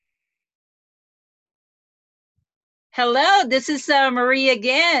Hello, this is Marie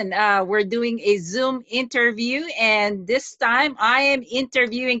again. We're doing a Zoom interview, and this time I am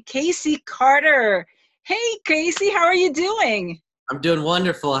interviewing Casey Carter. Hey, Casey, how are you doing? I'm doing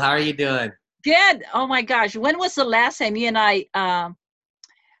wonderful. How are you doing? Good. Oh my gosh, when was the last time you and I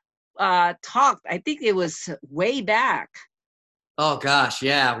talked? I think it was way back. Oh gosh,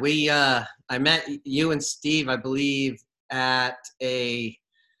 yeah. I met you and Steve, I believe, at a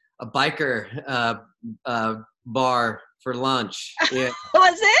biker bar for lunch. Yeah.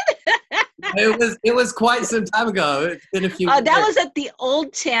 Was it? It was quite some time ago. It's been a few That years. was at the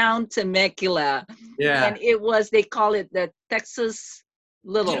Old Town Temecula, Yeah. and it was they call it the Texas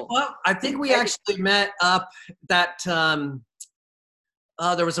You know Little. what? I think we actually met up that there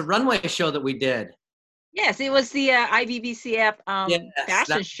was a runway show that we did. Yes, it was the IBBCF Yes, that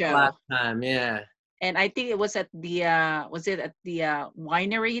fashion was the last show, time. Yeah. and I think it was at the was it at the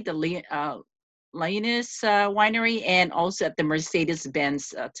winery, the Linus winery, and also at the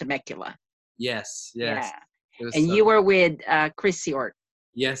Mercedes-Benz Temecula. Yes, Yeah, yes. It was and so you were with Chris York.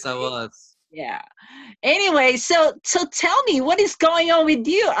 yes, I Right? was. Yeah. Anyway, so tell me what is going on with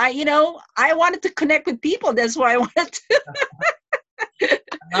you. I wanted to connect with people. That's why I wanted to.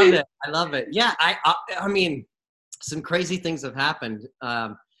 I love it. I love it. Yeah, I mean, some crazy things have happened.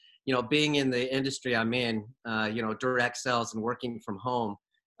 Being in the industry I'm in, direct sales and working from home,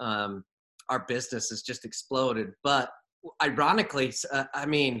 um, our business has just exploded. But ironically, I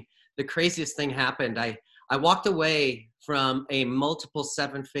mean, the craziest thing happened. I walked away from a multiple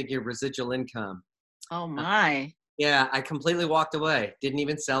seven-figure residual income. Oh Uh, my. yeah, I completely walked away. Didn't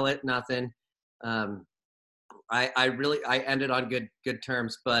even sell it. Nothing. Um, I ended on good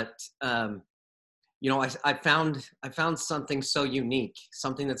terms, but I found something so unique,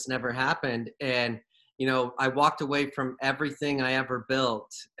 something that's never happened. And, I walked away from everything I ever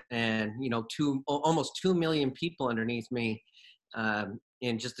built and, almost 2 million people underneath me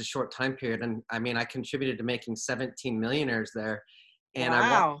in just a short time period. And I mean, I contributed to making 17 millionaires there, and I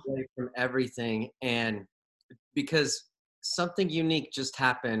walked Wow. away from everything. And because something unique just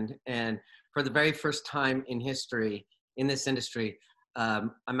happened. And for the very first time in history in this industry,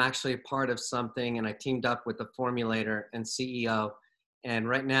 I'm actually a part of something, and I teamed up with the formulator and CEO. And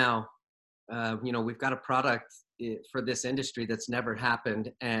right now, we've got a product for this industry that's never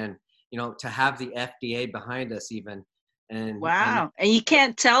happened. And, to have the FDA behind us even. And Wow. And you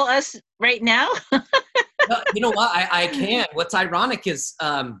can't tell us right now? well, you know what? I can. What's ironic is,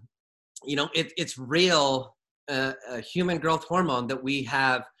 it's real human growth hormone that we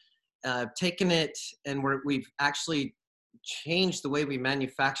have taken it, and we've actually changed the way we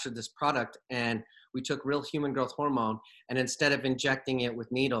manufacture this product. And we took real human growth hormone, and instead of injecting it with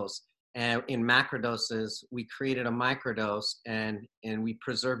needles and in macrodoses, we created a microdose, and we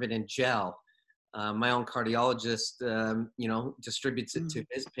preserve it in gel. My own cardiologist, distributes it to Mm.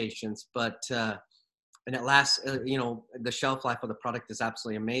 his patients, but and it lasts. The shelf life of the product is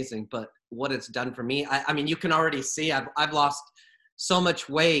absolutely amazing. But what it's done for me, I mean, you can already see I've lost so much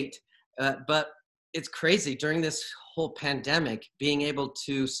weight, but it's crazy during this whole pandemic, being able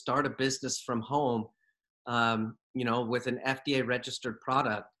to start a business from home, with an FDA registered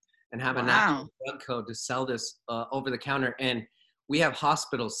product and have a national Wow. drug code to sell this over the counter. And we have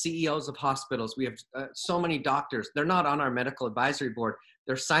hospitals, CEOs of hospitals. We have so many doctors. They're not on our medical advisory board.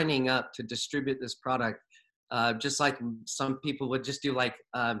 They're signing up to distribute this product, just like some people would just do, like,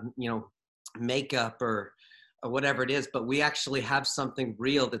 makeup or whatever it is. But we actually have something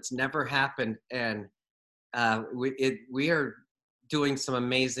real that's never happened. And we are doing some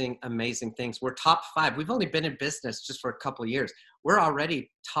amazing things. We're top 5. We've only been in business just for a couple of years. We're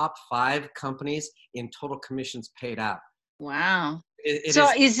already top 5 companies in total commissions paid out. Wow. It So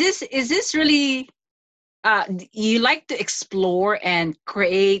is. is this really you like to explore and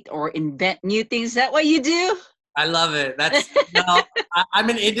create or invent new things? Is that what you do? I love it. I'm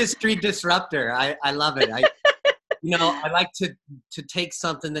an industry disruptor. I love it. I like to take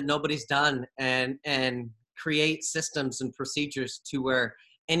something that nobody's done and create systems and procedures to where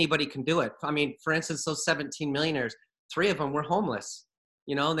anybody can do it. I mean, for instance, those 17 millionaires, 3 of them were homeless.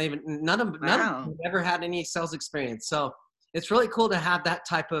 They've none of Wow. them ever had any sales experience. So it's really cool to have that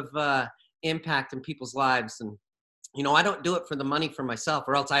type of impact in people's lives. And I don't do it for the money for myself,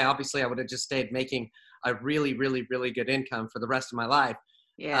 or else I would have just stayed making a really, really, really good income for the rest of my life.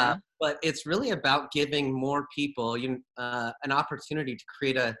 Yeah. But it's really about giving more people an opportunity to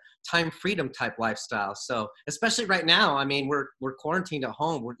create a time freedom type lifestyle. So especially right now, I mean, we're quarantined at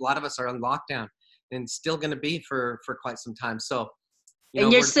home. A lot of us are on lockdown, and still going to be for quite some time. So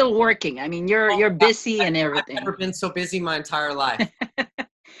And you're we're still working. I mean, you're oh, you're God, busy and I've never everything. been so busy my entire life.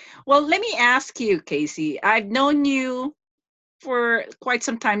 Well, let me ask you, Casey. I've known you for quite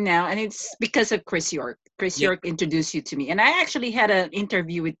some time now, and it's because of Chris York. Chris Yep. York introduced you to me, and I actually had an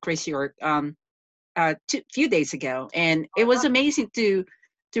interview with Chris York few days ago, and it was amazing to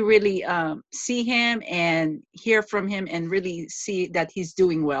really see him and hear from him, and really see that he's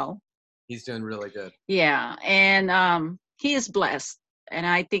doing well. He's doing really good. Yeah, and he is blessed, and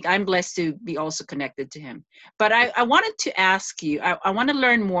I think I'm blessed to be also connected to him. But I wanted to ask you, I want to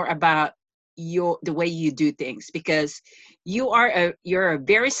learn more about the way you do things, because you're a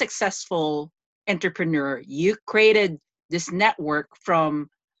very successful entrepreneur. You created this network from,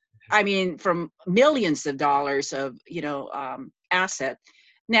 I mean, from millions of dollars of, asset.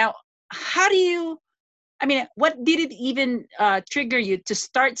 Now, how do you, I mean, what did it even trigger you to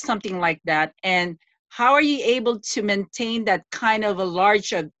start something like that? And how are you able to maintain that kind of a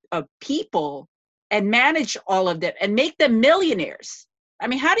large of people and manage all of them and make them millionaires? I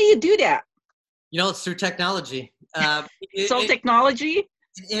mean, how do you do that? It's through technology. It's all It, technology?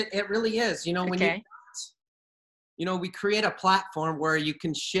 it really is. When Okay. we create a platform where you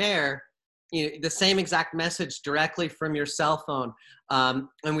can share the same exact message directly from your cell phone.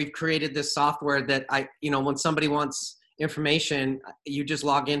 And we've created this software that when somebody wants information, you just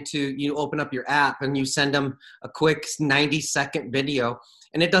you open up your app and you send them a quick 90-second video.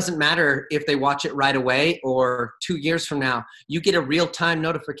 And it doesn't matter if they watch it right away or 2 years from now. You get a real-time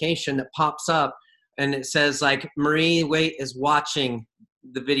notification that pops up and it says like, Marie Waite is watching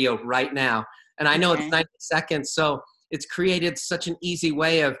the video right now. And I know it's Okay. 90 seconds. So it's created such an easy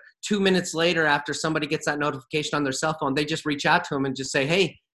way of 2 minutes later, after somebody gets that notification on their cell phone, they just reach out to them and just say,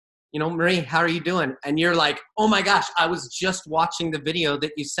 hey, Marie, how are you doing? And you're like, oh my gosh, I was just watching the video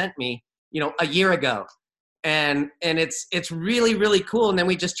that you sent me, a year ago. And it's really, really cool. And then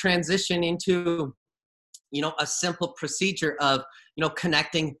we just transition into, a simple procedure of,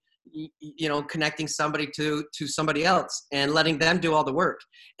 connecting somebody to somebody else and letting them do all the work.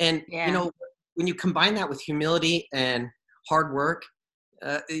 And, Yeah. when you combine that with humility and hard work,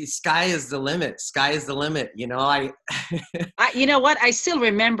 sky is the limit. Sky is the limit. You know what? I still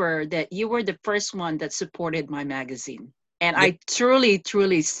remember that you were the first one that supported my magazine. And Yep, I truly,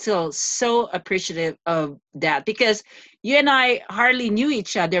 truly still so appreciative of that, because you and I hardly knew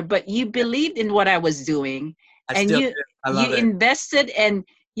each other, but you believed in what I was doing, I and still you do. I you love it. invested, and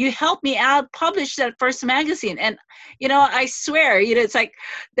you helped me out publish that first magazine. And I swear, it's like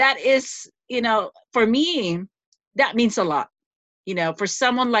that is, for me, that means a lot. For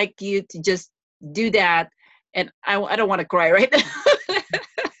someone like you to just do that, and I don't want to cry right now,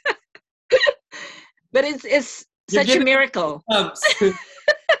 but it's You're such a giving me miracle. bumps.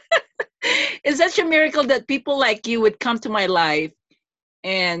 It's such a miracle that people like you would come to my life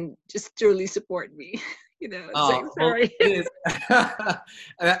and just truly support me. It's like, Oh, well, sorry. it is.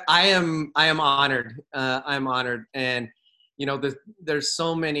 I am honored. I'm honored, and there's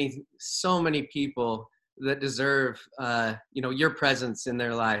so many people that deserve your presence in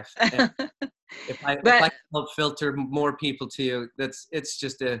their life. And if I But can help filter more people to you, it's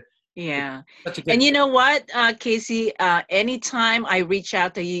just it's yeah. such a And good you thing. know what, Casey, anytime I reach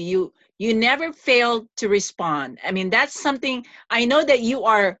out to you, you never fail to respond. I mean, that's something. I know that you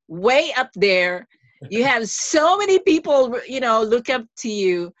are way up there. You have so many people, look up to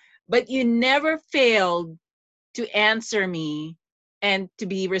you, but you never failed to answer me and to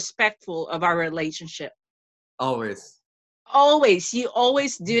be respectful of our relationship. Always. Always, you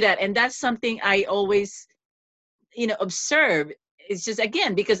always do that. And that's something I always, observe. It's just,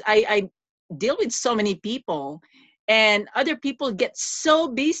 again, because I deal with so many people, and other people get so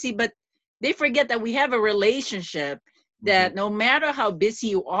busy, but they forget that we have a relationship, Mhm. that no matter how busy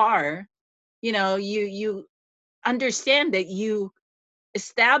you are, you understand that you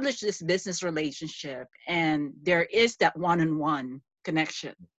establish this business relationship, and there is that one-on-one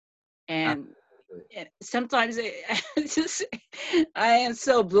connection. And Absolutely. sometimes just, I am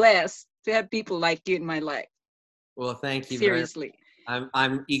so blessed to have people like you in my life. Well, thank you very much. Seriously. I'm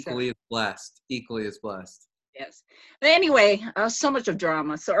So equally as blessed. Equally as blessed. yes. But anyway, so much of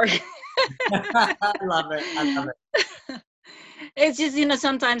drama. Sorry. I love it. I love it. It's just,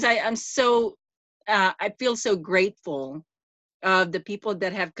 sometimes I'm so I feel so grateful of the people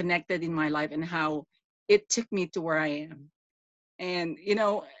that have connected in my life, and how it took me to where I am. And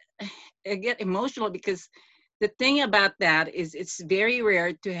I get emotional, because the thing about that is, it's very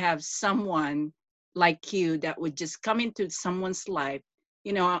rare to have someone like you that would just come into someone's life.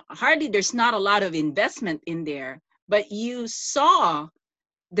 Hardly, there's not a lot of investment in there, but you saw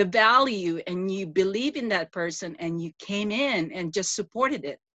the value, and you believe in that person, and you came in and just supported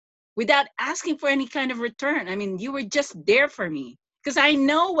it without asking for any kind of return. I mean, you were just there for me. because I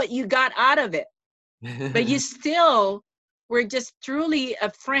know what you got out of it, but you still were just truly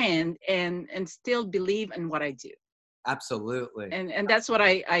a friend and still believe in what I do. Absolutely. And that's what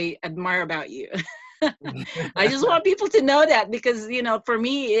I admire about you. I just want people to know that, because, you know, for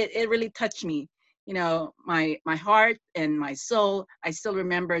me, it really touched me, you know, my heart and my soul. I still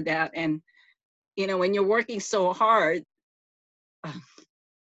remember that. And, you know, when you're working so hard,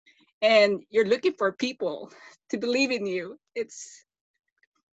 and you're looking for people to believe in you, it's,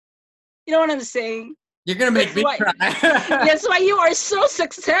 you know what I'm saying? You're gonna make That's me why, cry. that's why you are so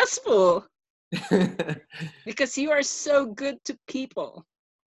successful, because you are so good to people,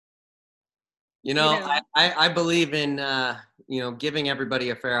 You you know, know? I believe in you know, giving everybody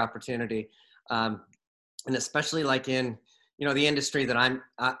a fair opportunity, um, and especially like in, you know, the industry that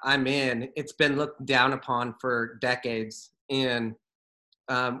I'm in, it's been looked down upon for decades. And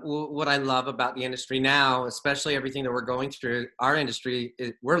what I love about the industry now, especially everything that we're going through, our industry,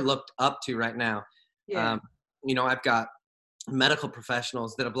 we're looked up to right now. Yeah. Um, you know, I've got medical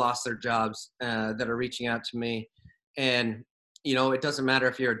professionals that have lost their jobs that are reaching out to me. And, you know, it doesn't matter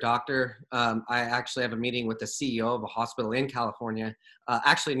if you're a doctor. I actually have a meeting with the CEO of a hospital in California,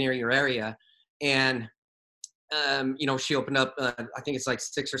 actually near your area. And, you know, she opened up, I think it's like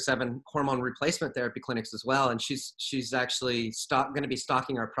 6 or 7 hormone replacement therapy clinics as well. And she's actually going to be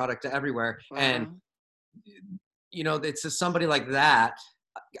stocking our product everywhere. And, Wow. you know, it's just somebody like that.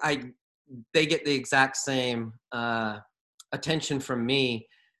 They get the exact same attention from me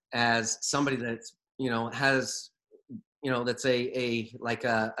as somebody that's, you know, has, you know, that's like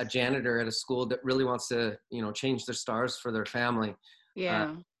a janitor at a school that really wants to, you know, change their stars for their family. Uh,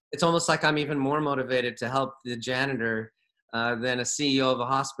 Yeah. it's almost like I'm even more motivated to help the janitor than a CEO of a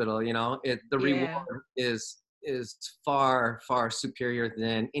hospital. You know, the reward Yeah. is far superior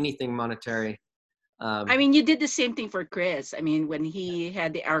than anything monetary. I Um, mean, you did the same thing for Chris. I mean, when he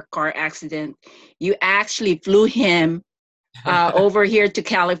had our car accident, you actually flew him over here to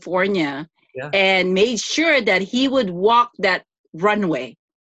California yeah. and made sure that he would walk that runway.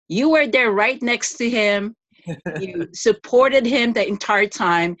 You were there right next to him. You supported him the entire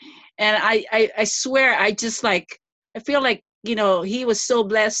time. And I swear, I just like, I feel like, you know, he was so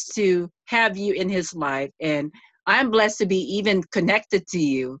blessed to have you in his life. And I'm blessed to be even connected to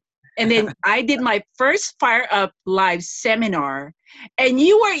you. And then I did my first Fire Up Live seminar, and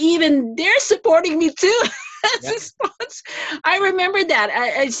you were even there supporting me too. As Yeah. a sponsor. I remember that.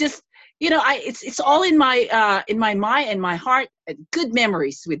 It's just, you know, it's all in my mind and my heart. Good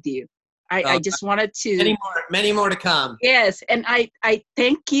memories with you. Uh, I just wanted to, many more to come. yes, and I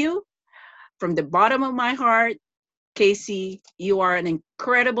thank you from the bottom of my heart, Casey. You are an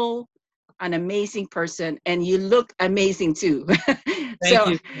incredible, an amazing person, and you look amazing too. Thank So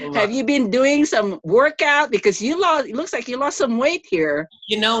you so much. have you been doing some workout, because you lost, it looks like you lost some weight here?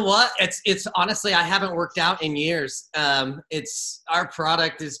 You know what? It's honestly, I haven't worked out in years. It's our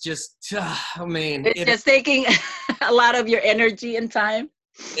product is just, oh man, It's just taking a lot of your energy and time.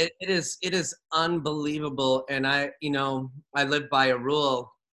 it is unbelievable. And you know, I live by a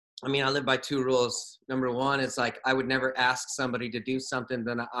rule. I mean, I live by 2 rules. Number one is like, I would never ask somebody to do something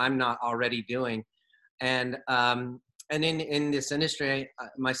that I'm not already doing. And, and in this industry,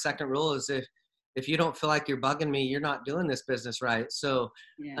 my second rule is if you don't feel like you're bugging me, you're not doing this business right. So,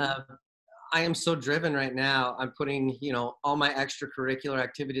 Yeah. uh, I am so driven right now. I'm putting, you know, all my extracurricular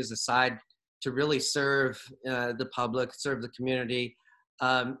activities aside to really serve the public, serve the community,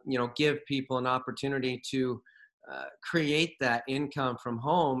 you know, give people an opportunity to create that income from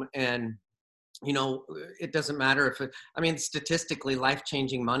home. And, you know, it doesn't matter if I mean, statistically,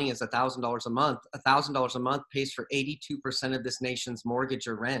 life-changing money is $1,000 a month. $1,000 a month pays for 82% of this nation's mortgage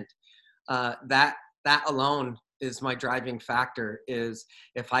or rent. That alone is my driving factor. Is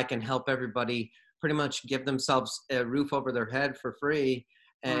if I can help everybody pretty much give themselves a roof over their head for free,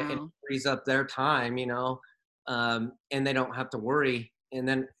 and it Wow. frees up their time, you know, and they don't have to worry. And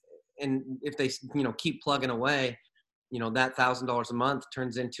then, and if they, you know, keep plugging away, you know, that $1,000 a month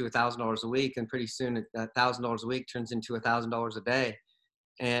turns into $1,000 a week, and pretty soon that $1,000 a week turns into $1,000 a day.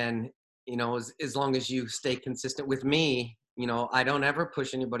 And, you know, as long as you stay consistent with me, you know, I don't ever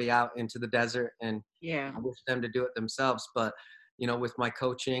push anybody out into the desert, and Yeah. I wish them to do it themselves. But, you know, with my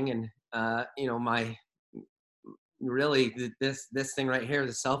coaching and, you know, my really this thing right here,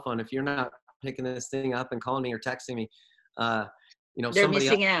 the cell phone, if you're not picking this thing up and calling me or texting me, uh, you know, They're somebody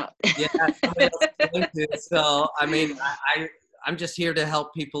else, missing out. yeah, somebody else is going to. So, I mean, I'm just here to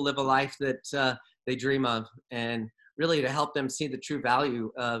help people live a life that they dream of, and really to help them see the true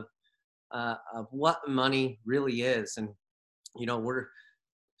value of what money really is. And, you know,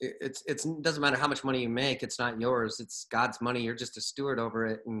 it doesn't matter how much money you make. It's not yours. It's God's money. You're just a steward over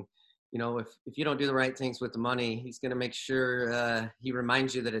it. And, you know, if you don't do the right things with the money, he's going to make sure he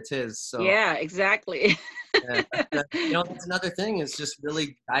reminds you that it's his. So Yeah, exactly. you know, that's another thing is just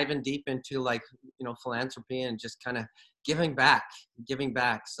really diving deep into like, you know, philanthropy and just kind of giving back.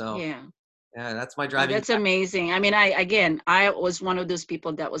 So Yeah. yeah, that's my Well, driving. that's amazing. I mean, I was one of those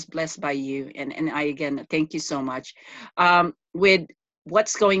people that was blessed by you, and I again thank you so much. With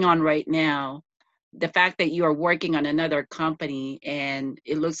what's going on right now, the fact that you are working on another company, and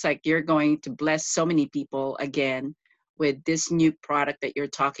it looks like you're going to bless so many people again with this new product that you're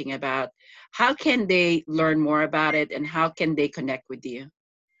talking about. How can they learn more about it, and how can they connect with you?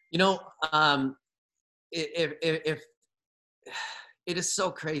 You know, if it is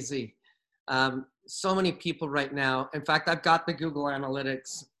so crazy. So many people right now. In fact, I've got the Google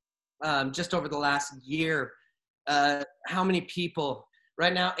Analytics just over the last year. How many people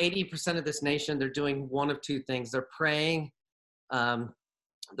right now? 80% of this nation, they're doing one of two things. They're praying.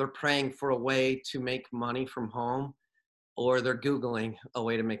 They're praying for a way to make money from home, or they're Googling a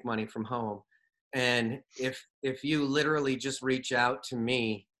way to make money from home. And if you literally just reach out to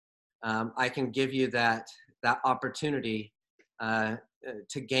me, I can give you that opportunity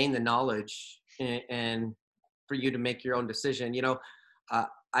to gain the knowledge and for you to make your own decision. You know,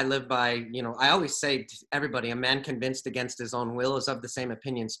 I live by, you know, I always say to everybody, a man convinced against his own will is of the same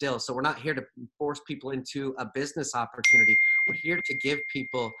opinion still. So we're not here to force people into a business opportunity. We're here to give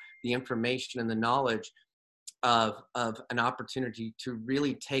people the information and the knowledge of an opportunity to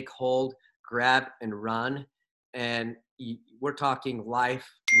really take hold, grab and run. And we're talking life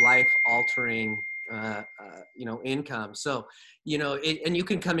altering, you know, income. So, you know, and you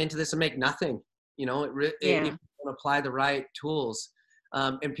can come into this and make nothing, you know, if Yeah. you don't apply the right tools.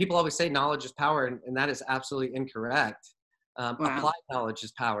 And people always say knowledge is power, and that is absolutely incorrect. Wow. Applied knowledge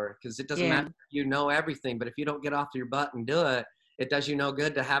is power, because it doesn't Yeah. matter if you know everything, but if you don't get off your butt and do it, it does you no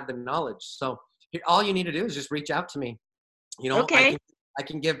good to have the knowledge. So all you need to do is just reach out to me. You know, Okay. I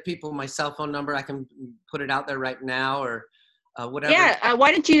can give people my cell phone number. I can put it out there right now, or whatever. Yeah,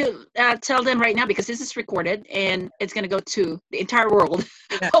 why don't you tell them right now, because this is recorded and it's going to go to the entire world.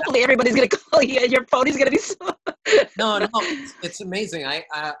 Yeah. Hopefully everybody's going to call you and your phone is going to be so No, it's amazing.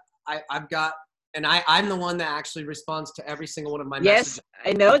 I've got, and I'm the one that actually responds to every single one of my Yes, messages.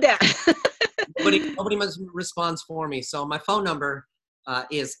 I know that. Nobody responds for me. So my phone number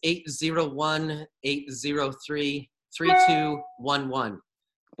is 801-803-3211.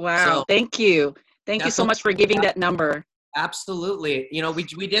 Wow, So thank you. Thank you so definitely, much for giving that number. absolutely. You know, we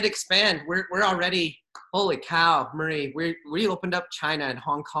did expand. We're already, holy cow, Marie. We opened up China and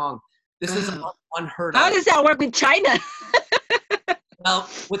Hong Kong. This is Wow. unheard How of. does that work with China? Well,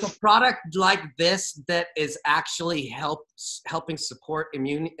 with a product like this that is actually helping support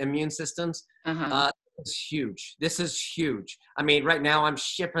immune systems, Uh-huh. it's huge. This is huge. I mean, right now I'm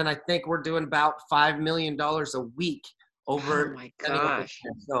shipping. I think we're doing about $5 million a week Oh over my sending over gosh.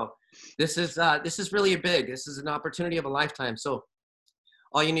 there. So this is really big. This is an opportunity of a lifetime. So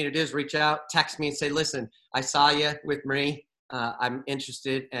all you need to do is reach out, text me, and say, "Listen, I saw you with Marie. I'm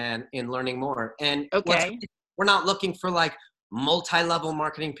interested in learning more." And Okay. we're not looking for like multi-level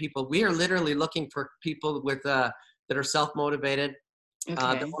marketing people. We are literally looking for people with that are self-motivated, that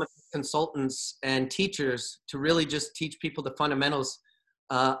Okay. want to be consultants and teachers to really just teach people the fundamentals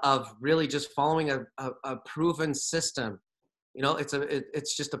of really just following a proven system. You know,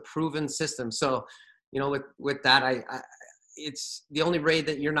 it's just a proven system. So, you know, with that, it's the only way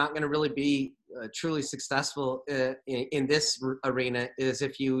that you're not going to really be truly successful in this arena is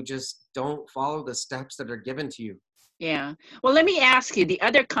if you just don't follow the steps that are given to you. Yeah. Well, let me ask you, the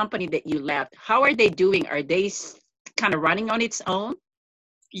other company that you left, how are they doing? Are they kind of running on its own?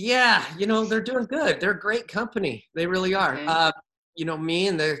 Yeah, you know, they're doing good. They're a great company. They really are. Okay. You know, me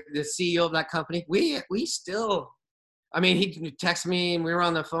and the CEO of that company, we still, I mean, he texted me and we were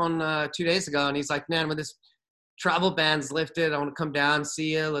on the phone 2 days ago, and he's like, "Man, when this travel ban's lifted, I want to come down,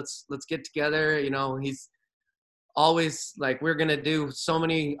 see you. Let's get together." You know, he's always like, we're gonna do so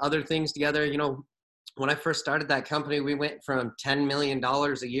many other things together. You know, when I first started that company, we went from $10 million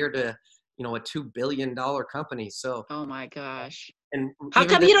a year to, you know, a $2 billion company. So, Oh my gosh. and How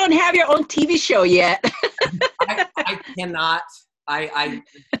even come this, you don't have your own TV show yet? I cannot, I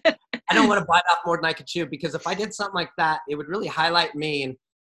don't want to bite off more than I could chew, because if I did something like that, it would really highlight me. And,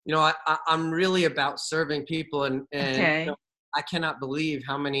 you know, I'm really about serving people, and you know, Okay. I cannot believe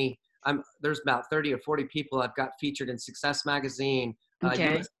how many, there's about 30 or 40 people I've got featured in Success Magazine, Okay.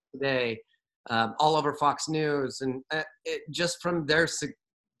 USA Today, all over Fox News, and just from the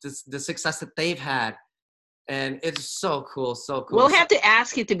success that they've had. And it's so cool, so cool. We'll So have to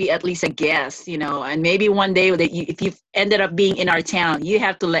ask you to be at least a guest, and maybe one day that if you've ended up being in our town, you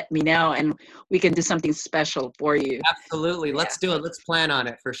have to let me know, and we can do something special for you. absolutely, Yeah. let's do it. Let's plan on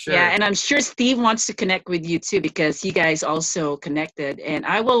it for Yeah, sure. and I'm sure Steve wants to connect with you too because you guys also connected. And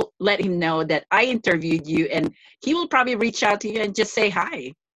I will let him know that I interviewed you, and he will probably reach out to you and just say hi.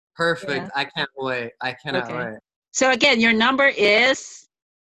 Yeah. Perfect. I can't wait. I cannot Okay. wait. So again, your number is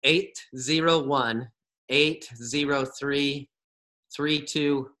 801-803-3211.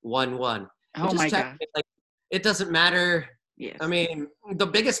 And oh just my text God. me, like, it doesn't matter. I Yes. mean, the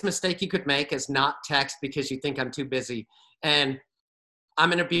biggest mistake you could make is not text because you think I'm too busy. And I'm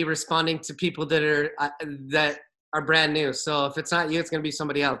going to be responding to people that are brand new. So if it's not you, it's going to be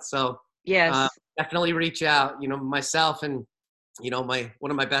somebody else. So uh, Yes. definitely reach out. Myself and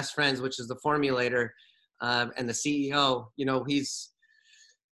one of my best friends, which is the formulator and the CEO.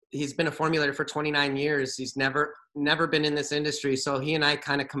 He's been a formulator for 29 years. He's never been in this industry. So he and I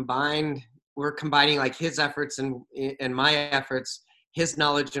kind of combined. We're combining like his efforts and my efforts, his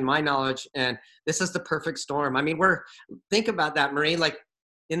knowledge and my knowledge, and this is the perfect storm. I mean, think about that, Marie. Like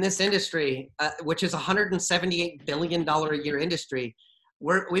in this industry, which is $178 billion a year industry,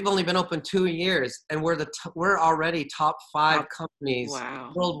 we've only been open 2 years, and we're already top 5 Top. companies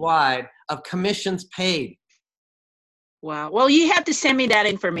Wow. worldwide of commissions paid. Wow. Well, you have to send me that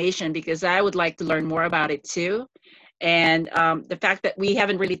information because I would like to learn more about it too. And the fact that we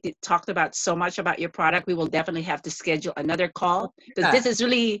haven't really talked about so much about your product, we will definitely have to schedule another call because Yeah. this is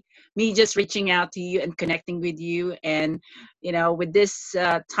really me just reaching out to you and connecting with you. And, with this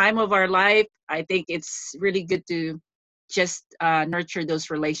time of our life, I think it's really good to just nurture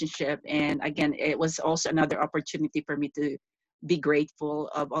those relationships. And again, it was also another opportunity for me to be grateful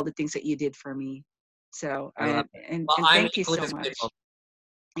of all the things that you did for me. So, I love and, it. and, Well, and I'm thank you equally so as much. grateful.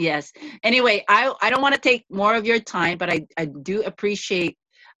 Yes. Anyway, I don't want to take more of your time, but I do appreciate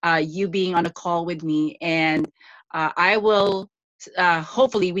you being on a call with me. And I will,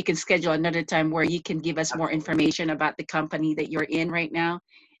 hopefully, we can schedule another time where you can give us more information about the company that you're in right now.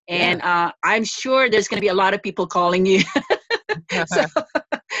 Yeah. And I'm sure there's going to be a lot of people calling you. So,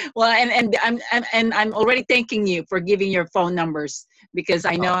 well, and I'm already thanking you for giving your phone numbers because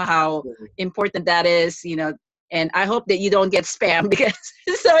I know how important that is, and I hope that you don't get spammed because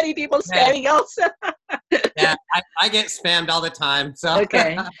so many people Yeah, spamming also. yeah. I get spammed all the time. So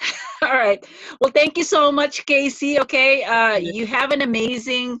Okay. All right. Well, thank you so much, Casey. Okay. You have an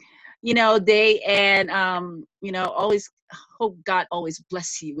amazing, day, and always hope God always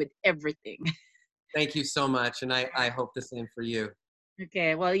bless you with everything. thank you so much, and I hope the same for you.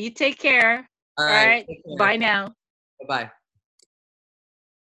 Okay. Well, you take care. All All right. right. Take care. Bye now. Bye bye.